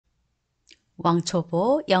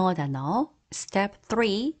왕초보 영어 단어 step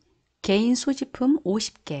 3 개인 소지품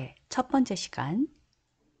 50개 첫 번째 시간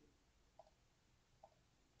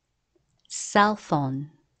cell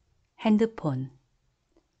phone 핸드폰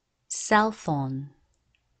cell phone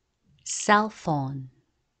cell phone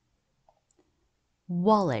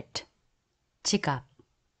wallet 지갑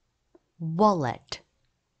wallet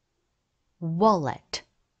wallet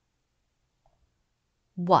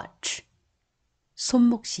watch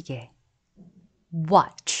손목시계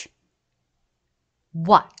watch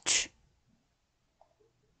watch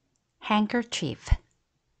handkerchief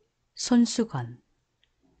손수건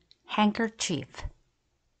handkerchief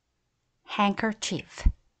handkerchief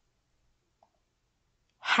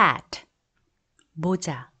hat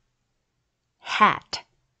모자 hat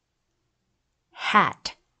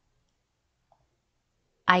hat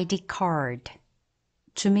ID card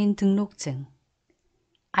주민등록증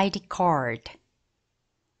ID card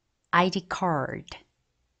ID card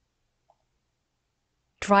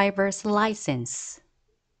driver's license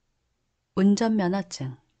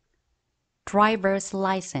운전면허증 driver's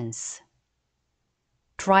license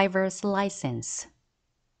driver's license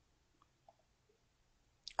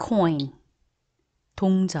coin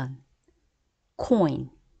동전 coin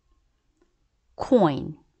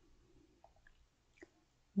coin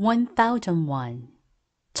 1,000 won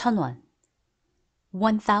 1,000원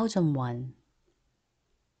 1,000 won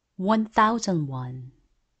 1,000 won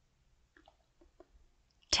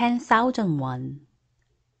 10,000 won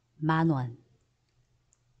만원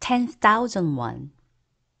 10,000 won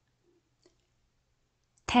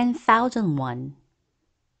 10,000 won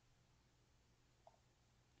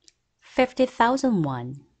 50,000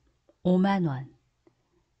 won 5만원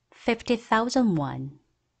 50,000 won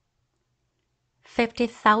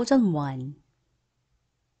 50,000 won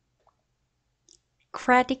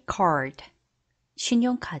credit card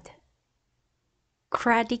신용카드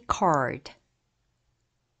credit card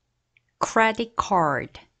credit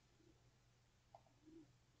card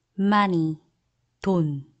money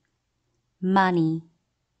돈 money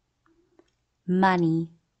money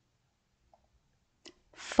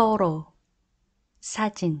photo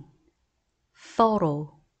사진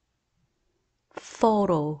photo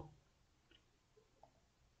photo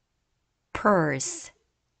purse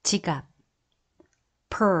지갑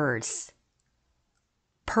purse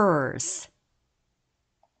purse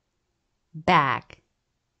bag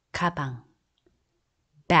가방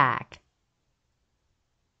bag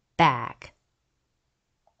bag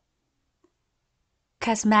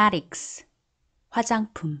cosmetics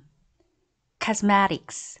화장품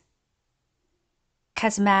cosmetics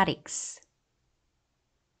cosmetics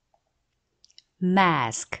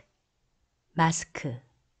mask 마스크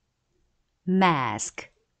mask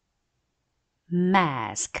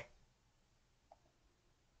mask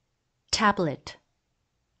tablet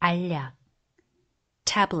알약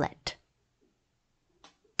tablet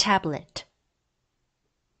tablet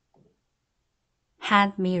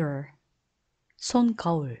hand mirror 손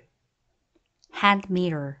거울 hand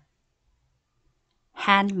mirror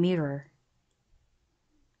hand mirror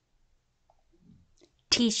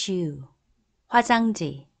tissue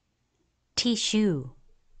화장지 tissue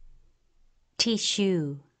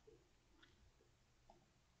tissue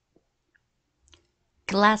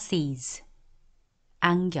glasses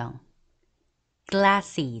안경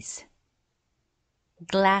glasses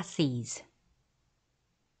glasses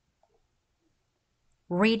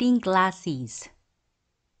reading glasses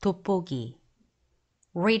돋보기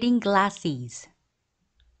reading glasses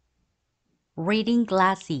reading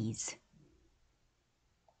glasses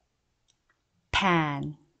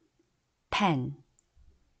pen pen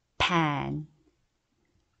pen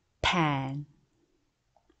pen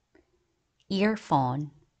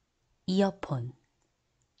earphone 이어폰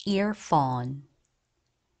earphone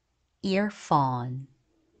earphone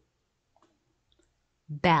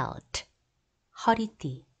belt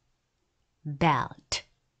허리띠 belt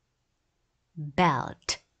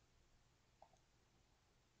belt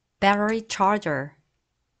battery charger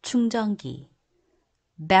충전기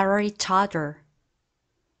battery charger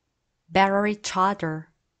battery charger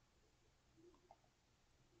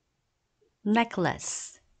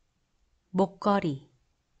necklace 목걸이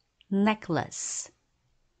necklace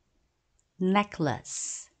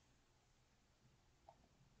necklace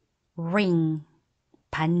ring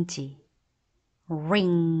반지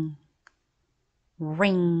ring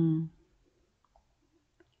ring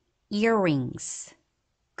earrings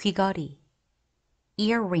귀걸이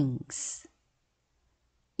earrings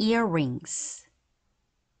earrings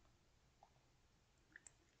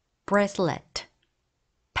bracelet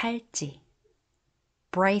팔찌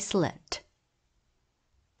bracelet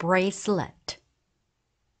bracelet,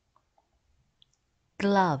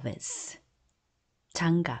 gloves,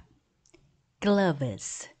 장갑,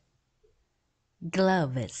 gloves,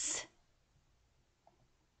 gloves,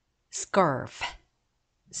 scarf,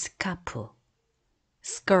 스카프,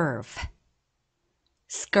 scarf,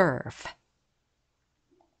 scarf,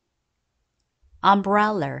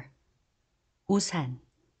 umbrella, 우산,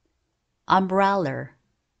 umbrella,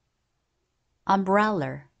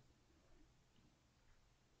 umbrella,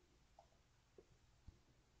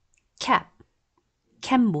 cap,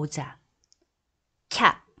 캡 모자,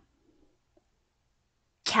 cap,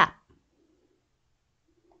 cap,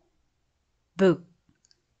 book,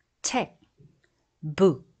 책,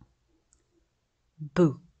 book,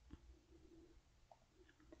 book,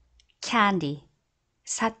 candy,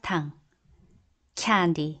 사탕,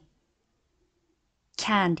 candy,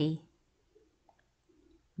 candy,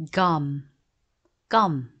 gum,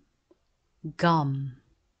 gum, gum,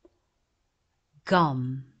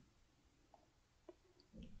 gum,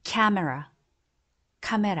 camera,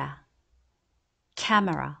 카메라,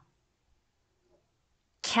 camera,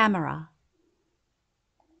 camera,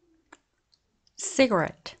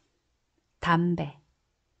 cigarette, 담배,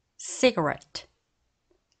 cigarette,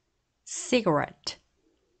 cigarette,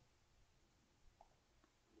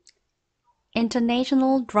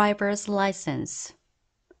 international driver's license,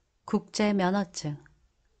 국제 면허증,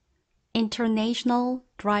 international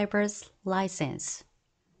driver's license,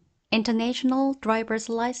 international driver's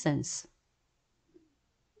license,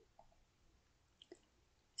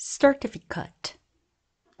 certificate,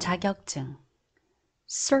 자격증,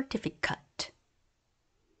 certificate,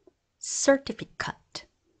 certificate,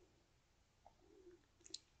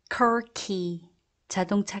 car key,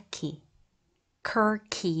 자동차 키, car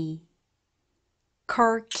key,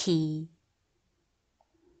 car key,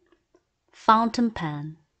 fountain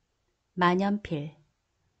pen, 만년필,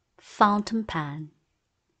 fountain pen,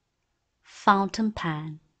 fountain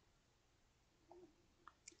pen,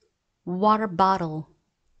 water bottle,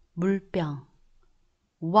 물병,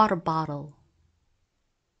 water bottle,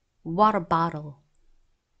 water bottle,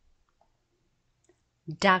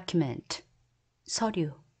 document,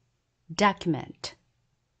 서류, document,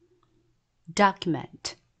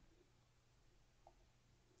 document,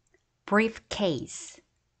 briefcase,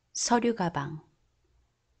 서류 가방,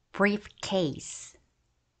 briefcase,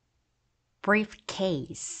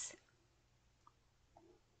 briefcase,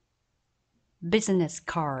 business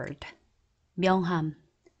card, 명함,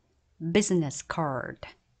 business card,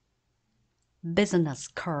 business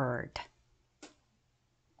card,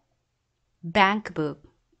 bank book,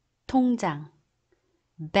 통장,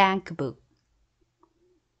 bank book,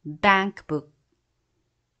 bank book,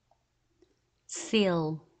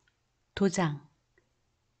 seal, 도장,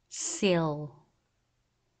 seal,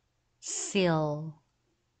 seal,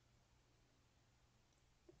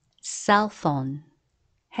 cell phone,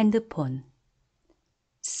 핸드폰,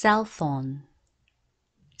 cell phone,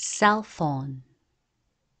 cell phone,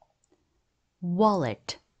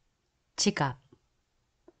 wallet, 지갑,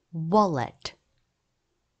 wallet,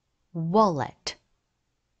 wallet,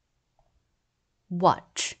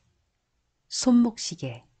 watch,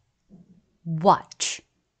 손목시계, watch,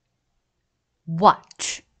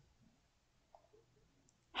 watch,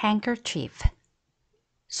 handkerchief,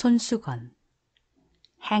 손수건,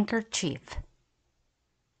 handkerchief,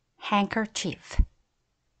 handkerchief,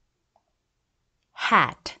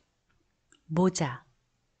 hat, 모자,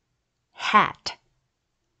 hat,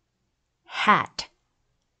 hat,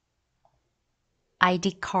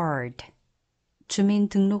 ID card,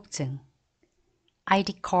 주민등록증,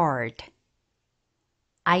 ID card,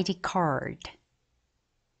 ID card,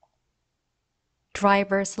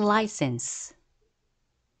 driver's license,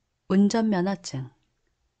 운전면허증,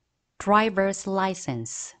 driver's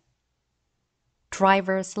license,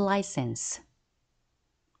 driver's license,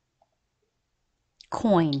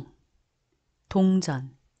 coin,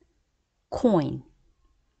 동전, coin,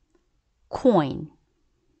 coin,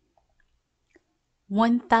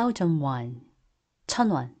 1,001,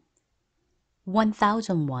 1,000원,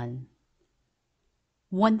 1,001,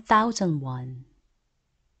 1,001,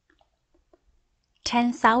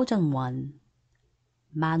 10,001,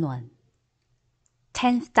 만원,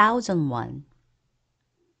 10,001,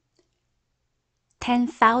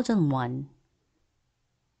 10,001,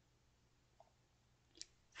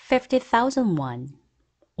 50,001,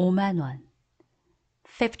 5만원,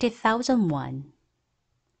 50,001,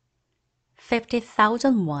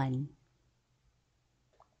 50,001,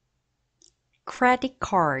 credit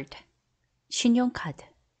card, 신용카드,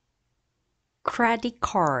 credit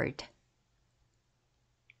card,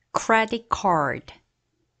 credit card,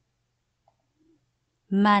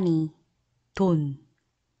 money, 돈,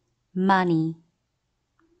 money,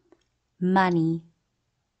 money.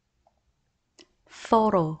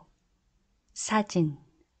 photo, 사진,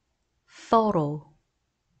 photo,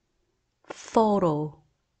 photo.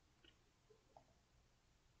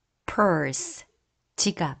 purse,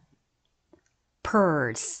 지갑,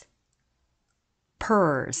 purse,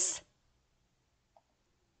 purse.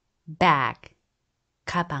 bag,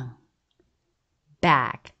 가방,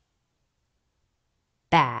 bag,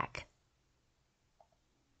 bag.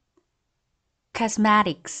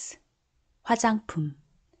 cosmetics, 화장품,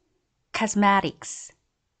 cosmetics,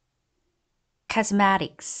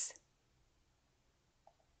 cosmetics.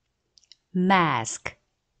 mask,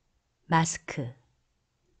 마스크,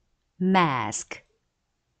 mask,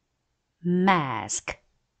 mask.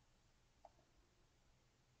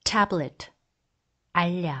 tablet,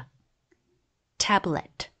 알약,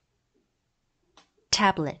 tablet,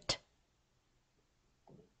 tablet.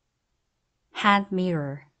 hand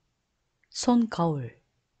mirror, 손 거울,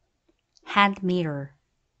 hand mirror,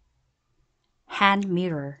 hand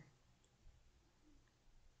mirror.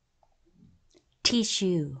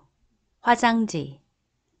 tissue, 화장지,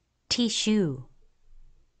 tissue,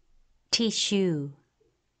 tissue.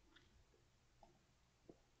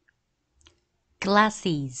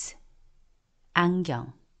 glasses,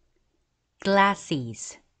 안경,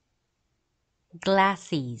 glasses,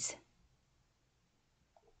 glasses.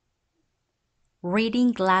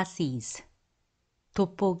 reading glasses,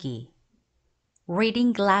 돋보기,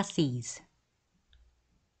 reading glasses,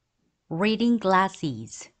 reading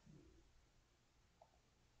glasses.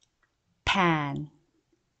 pen,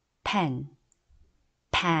 pen,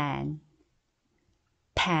 pen,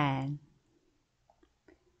 pen.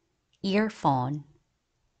 earphone,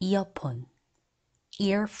 이어폰,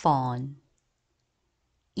 earphone,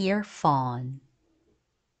 earphone.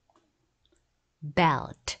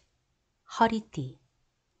 belt, 허리띠,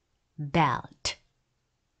 belt,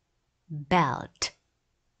 belt.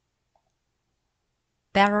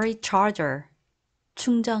 battery charger,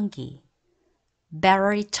 충전기,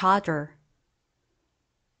 battery charger,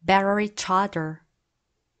 battery charger.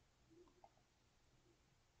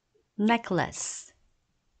 necklace,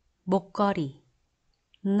 목걸이,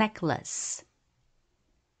 necklace,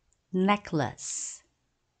 necklace.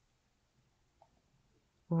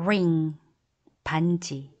 ring,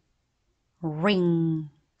 반지, ring,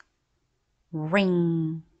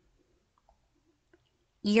 ring.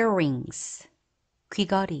 earrings,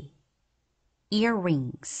 귀걸이,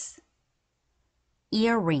 earrings,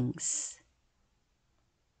 earrings.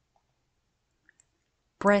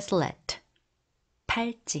 bracelet,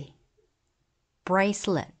 팔찌,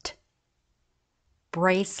 bracelet,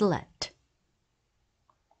 bracelet.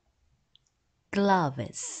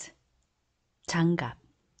 gloves, 장갑,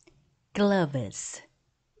 gloves,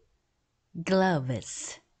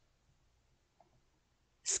 gloves.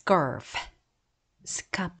 scarf,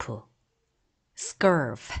 스카프,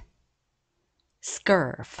 scarf,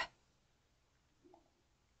 scarf.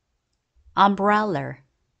 umbrella,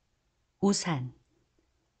 우산,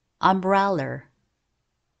 umbrella,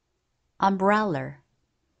 umbrella.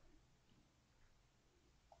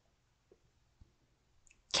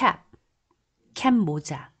 cap, 캡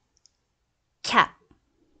모자, cap,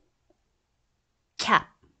 cap.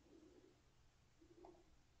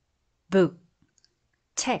 book,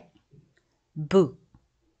 책, book,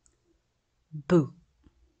 book.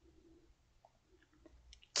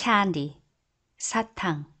 candy,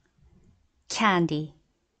 사탕, candy,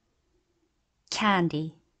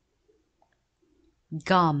 candy.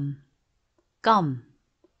 gum, gum,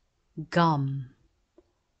 gum,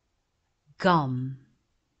 gum.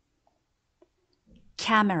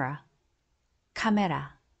 camera,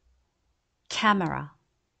 카메라, camera,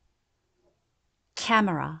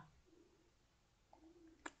 camera.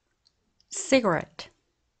 cigarette,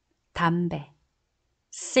 담배,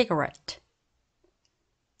 cigarette,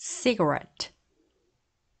 cigarette.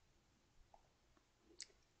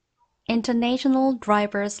 international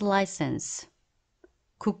driver's license,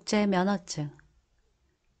 국제 면허증,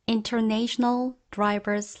 international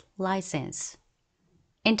driver's license,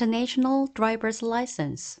 international driver's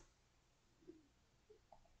license.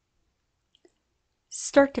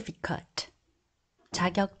 certificate,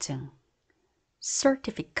 자격증,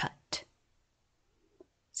 certificate,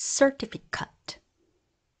 certificate.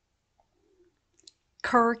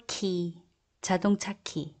 car key, 자동차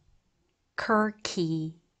키, car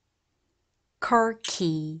key, car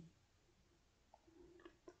key.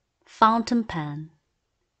 fountain pen,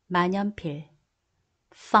 만년필,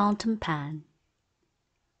 fountain pen,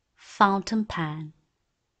 fountain pen.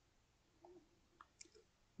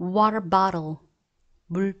 water bottle,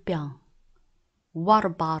 물병, water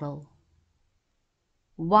bottle,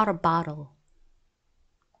 water bottle.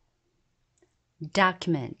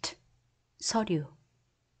 document, 서류,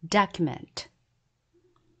 document,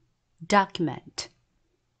 document.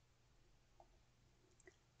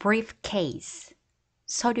 briefcase,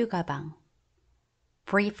 서류 가방,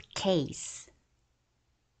 briefcase,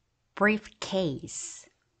 briefcase.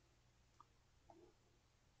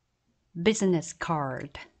 business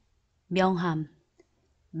card, 명함,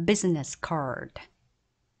 business card,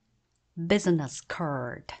 business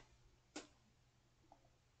card.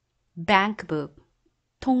 bankbook,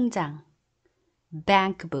 통장,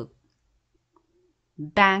 bankbook,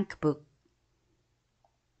 bankbook.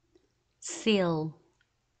 seal,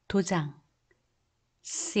 도장,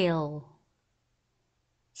 seal,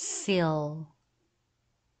 seal.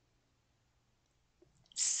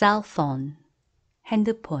 cell phone,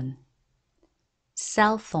 핸드폰,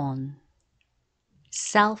 cell phone,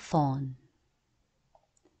 cell phone.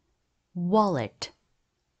 wallet,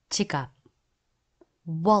 지갑,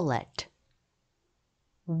 wallet,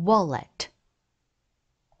 wallet.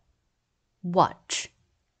 watch,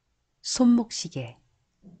 손목시계,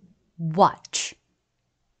 watch,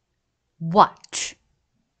 watch.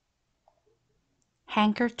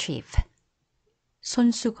 handkerchief,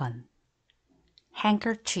 손수건,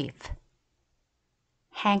 handkerchief,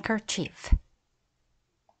 handkerchief.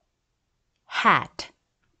 hat,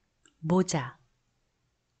 모자,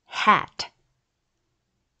 hat,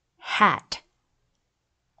 hat.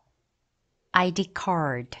 ID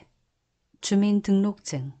card,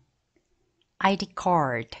 주민등록증, ID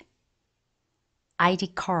card, ID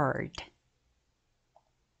card.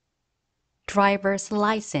 driver's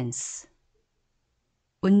license,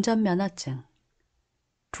 운전면허증,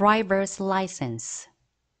 driver's license,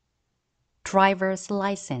 driver's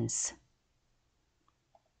license.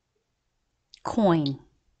 coin,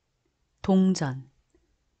 동전,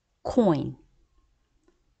 coin,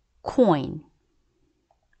 coin.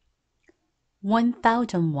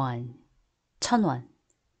 1,001, 1,000원,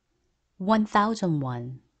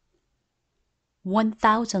 1,001,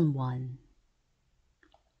 1,001.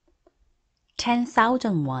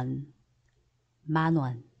 10,001,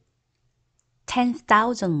 만원,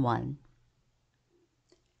 10,001,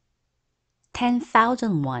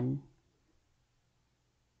 10,001.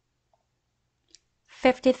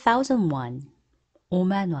 50,001,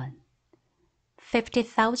 5만원,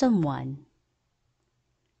 50,001,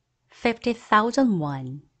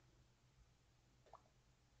 50,001.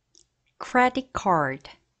 credit card,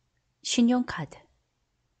 신용카드,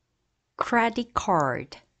 credit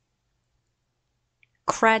card,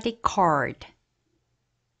 credit card.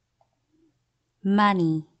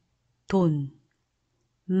 money, 돈,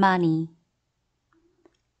 money,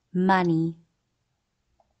 money.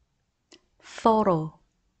 photo,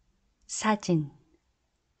 사진,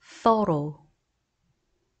 photo,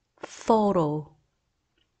 photo.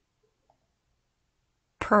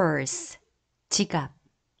 purse, 지갑,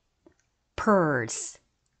 purse,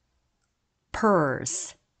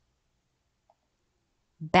 purse.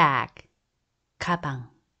 bag, 가방,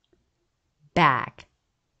 bag,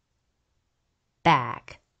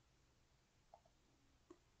 bag.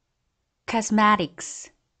 cosmetics,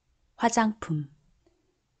 화장품,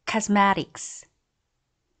 cosmetics,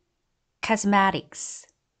 cosmetics.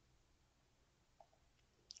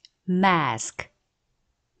 mask,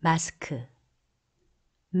 마스크,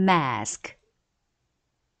 mask,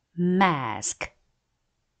 mask.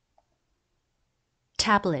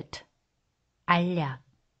 tablet, 알약,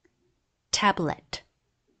 tablet,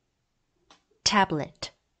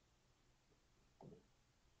 tablet.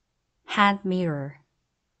 hand mirror,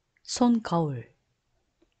 손거울,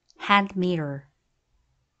 hand mirror,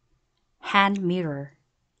 hand mirror.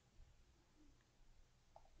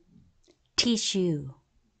 tissue,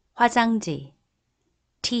 화장지,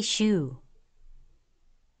 tissue,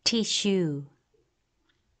 tissue.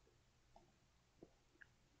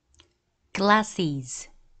 glasses,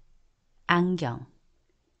 안경,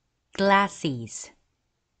 glasses,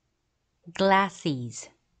 glasses.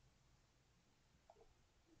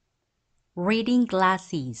 reading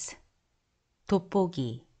glasses,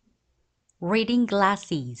 돋보기, reading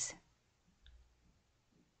glasses,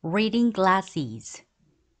 reading glasses.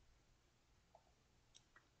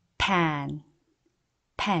 pen,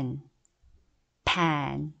 pen,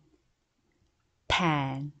 pen,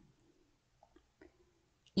 pen.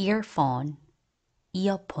 earphone,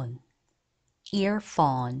 이어폰,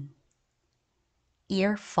 earphone,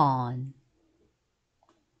 earphone.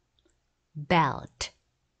 belt,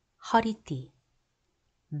 허리띠,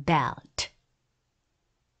 belt,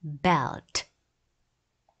 belt.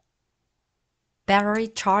 battery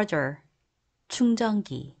charger,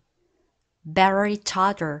 충전기. battery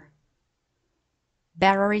charger,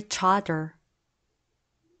 battery charger.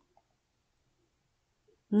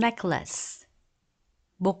 necklace,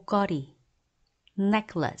 목걸이.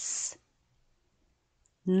 necklace,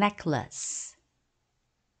 necklace.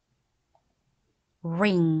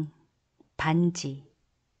 ring, 반지.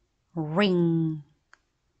 ring,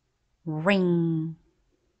 ring.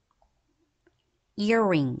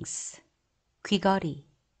 earrings, 귀걸이.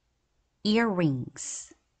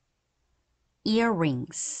 earrings,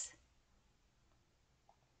 earrings.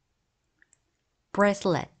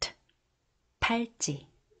 bracelet, 팔찌.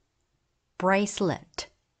 bracelet,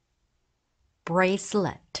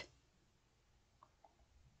 bracelet.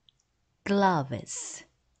 gloves,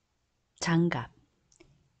 장갑.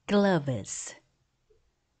 gloves,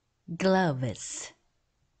 gloves.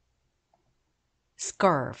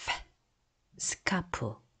 scarf,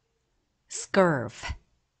 스카프. scarf,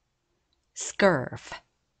 scarf.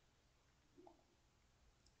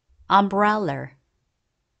 umbrella,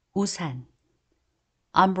 우산.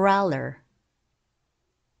 umbrella,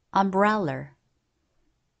 umbrella.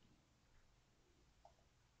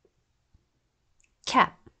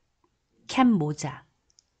 cap, 캡 모자.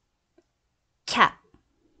 cap,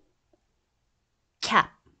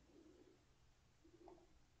 cap.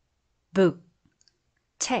 book,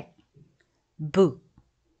 책. book,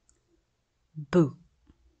 book.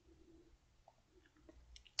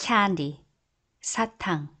 candy,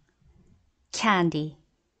 사탕. candy,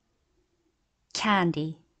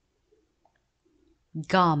 candy.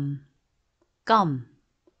 gum, gum,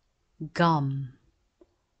 gum,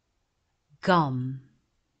 gum.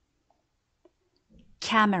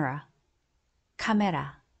 camera,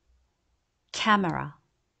 카메라. camera,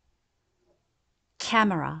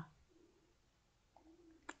 camera.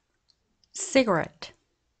 cigarette,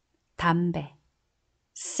 담배.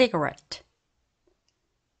 cigarette,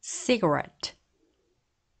 cigarette.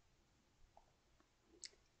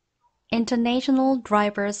 international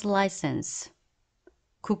driver's license,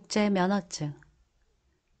 국제 면허증.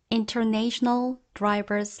 international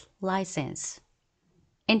driver's license,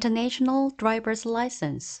 international driver's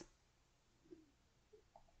license.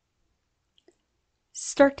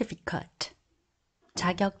 certificate,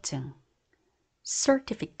 자격증.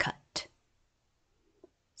 certificate,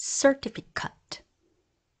 certificate.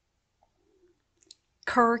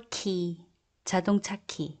 car key, 자동차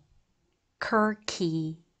키. car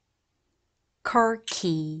key, car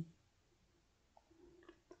key.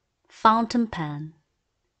 fountain pen,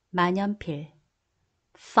 만년필.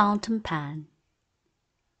 fountain pen,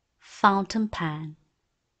 fountain pen.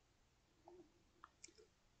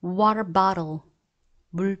 water bottle,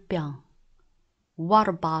 물병.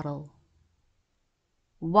 water bottle,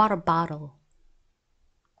 water bottle.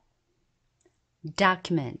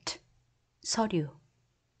 document, 서류.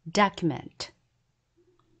 document,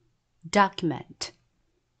 document.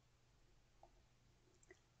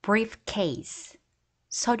 briefcase,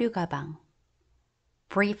 서류 가방.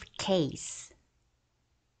 briefcase,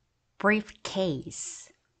 briefcase.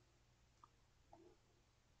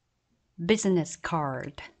 business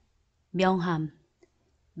card, 명함.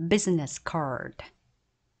 business card,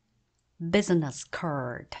 business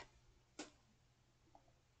card.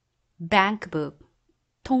 bankbook,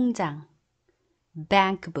 통장.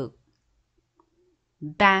 bankbook,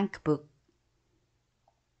 bankbook.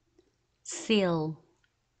 seal,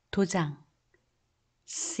 도장.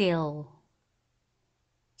 seal,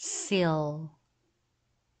 seal.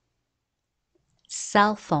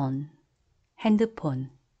 cell phone, 핸드폰.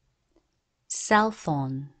 cell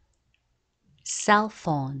phone, cell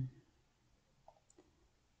phone.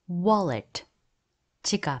 wallet,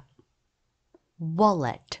 지갑.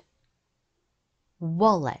 wallet,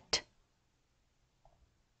 wallet.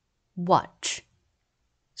 watch,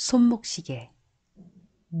 손목시계.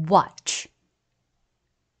 watch,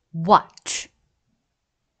 watch.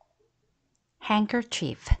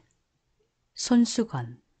 handkerchief,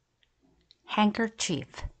 손수건.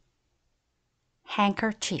 handkerchief,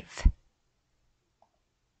 handkerchief.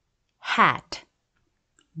 hat,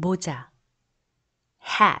 모자.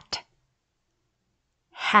 hat,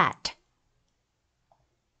 hat.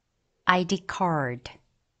 ID card,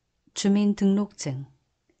 주민등록증.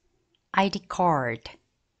 ID card,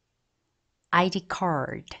 ID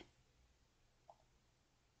card.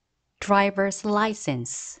 driver's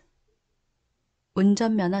license,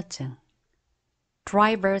 운전면허증.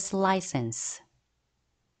 driver's license,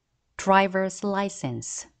 driver's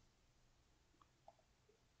license.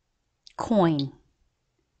 coin,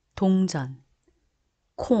 동전.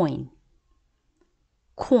 coin,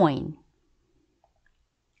 coin.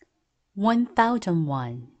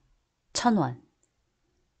 1,000원, 1,000원.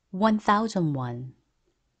 1,000원,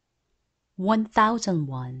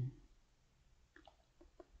 1,000원.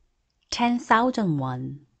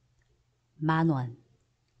 10,000원, 만원.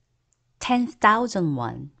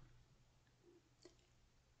 10,000원,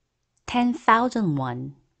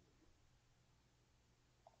 10,000원.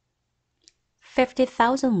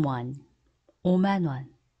 50,000원, 5만원.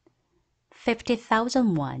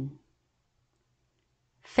 50,000원,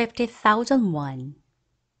 50,000원.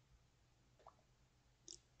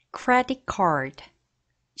 credit card,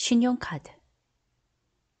 신용카드.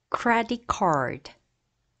 credit card,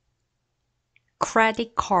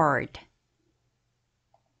 credit card.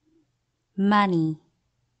 money,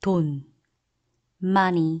 돈.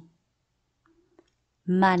 money,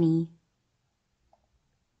 money.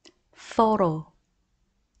 photo,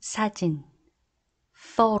 사진.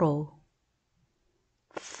 photo,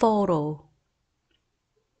 photo.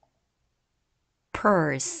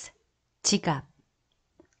 purse, 지갑.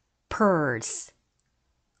 purse,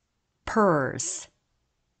 purse.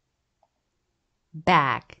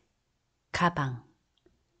 bag, 가방.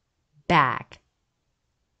 bag,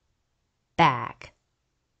 bag.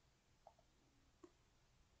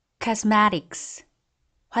 cosmetics,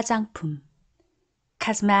 화장품.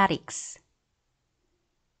 cosmetics,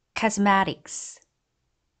 cosmetics.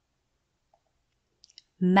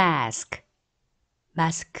 mask,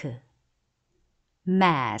 마스크.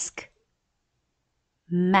 mask,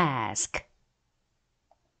 mask.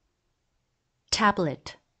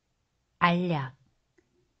 tablet, 알약.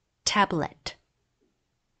 tablet,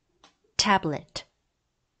 tablet.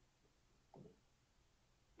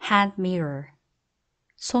 hand mirror,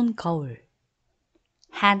 손 거울.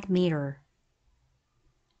 hand mirror,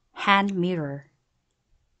 hand mirror.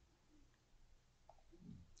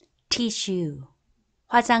 tissue,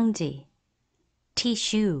 화장지.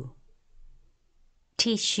 tissue,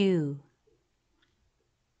 tissue.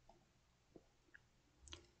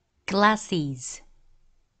 glasses,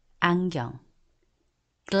 안경.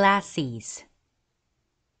 glasses,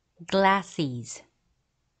 glasses.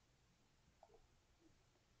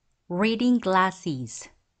 reading glasses,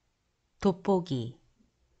 돋보기.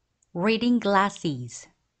 reading glasses,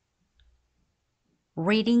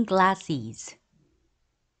 reading glasses.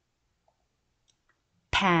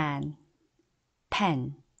 pen,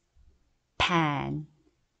 pen, pen,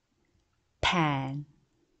 pen.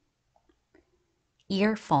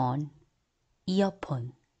 earphone,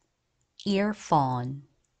 이어폰. earphone,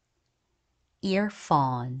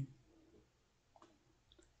 earphone.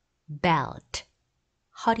 belt,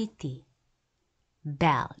 허리띠.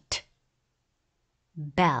 belt,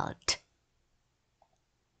 belt.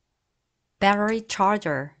 battery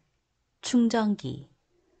charger, 충전기.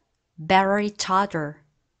 battery charger,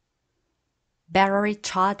 battery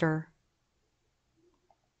charger.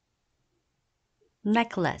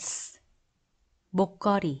 necklace,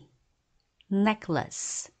 목걸이.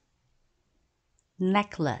 necklace,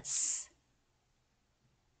 necklace.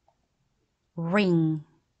 ring,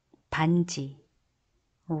 반지.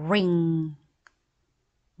 ring,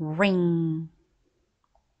 ring.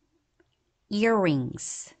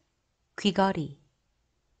 earrings, 귀걸이.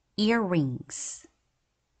 earrings,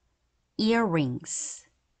 earrings.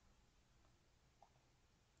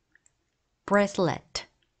 bracelet,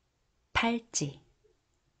 팔찌.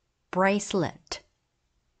 bracelet,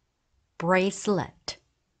 bracelet.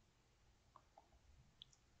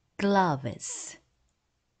 gloves,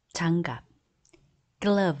 장갑.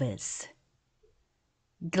 gloves,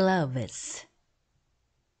 gloves.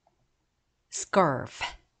 scarf,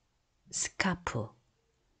 스카프.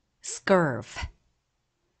 scarf,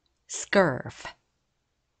 scarf.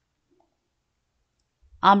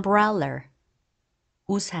 umbrella,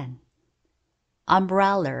 우산.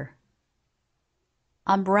 umbrella,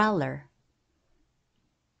 umbrella.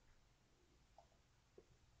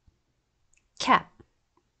 cap,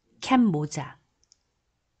 캡 모자.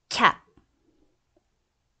 cap,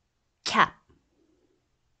 cap.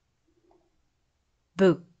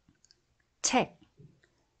 book, 책.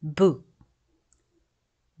 book,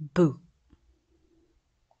 book.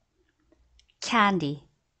 candy,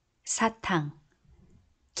 사탕.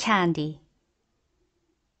 candy,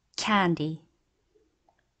 candy.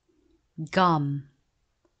 gum,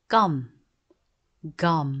 gum,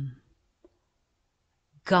 gum,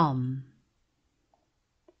 gum.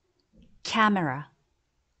 camera,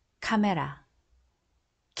 카메라.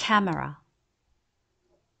 camera,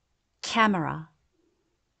 camera.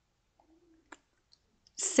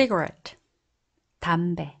 cigarette,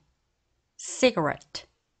 담배. cigarette,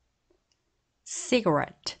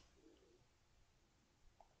 cigarette.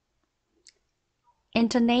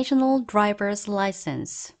 International driver's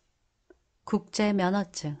license. 국제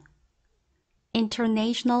면허증.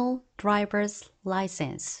 International driver's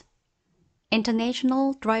license.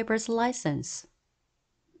 International driver's license.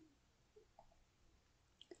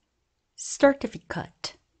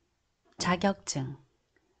 Certificate. 자격증.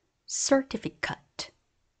 Certificate.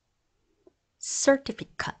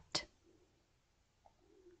 Certificate.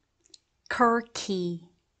 Car key.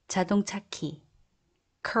 자동차 키.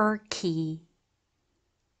 Car key.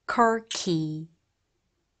 Car key.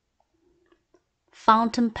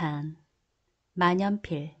 Fountain pen.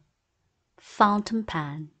 만연필. Fountain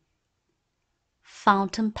pen.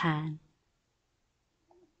 Fountain pen.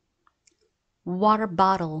 Water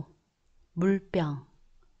bottle. 물병.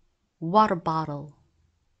 Water bottle.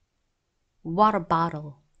 Water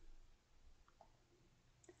bottle.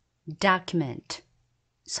 Document.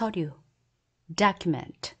 서류.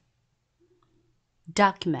 Document.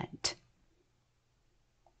 Document.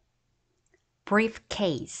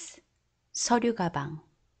 Briefcase. 서류 가방.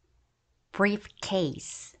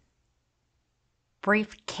 Briefcase.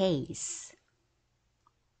 Briefcase.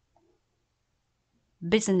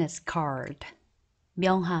 Business card.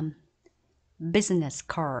 명함. Business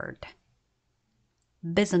card.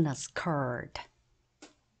 Business card.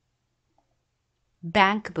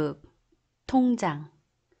 Bankbook. 통장.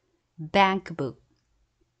 Bankbook.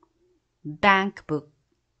 Bankbook.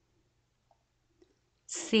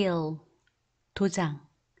 Seal. 도장.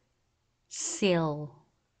 Seal.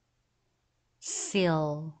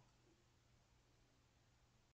 Seal.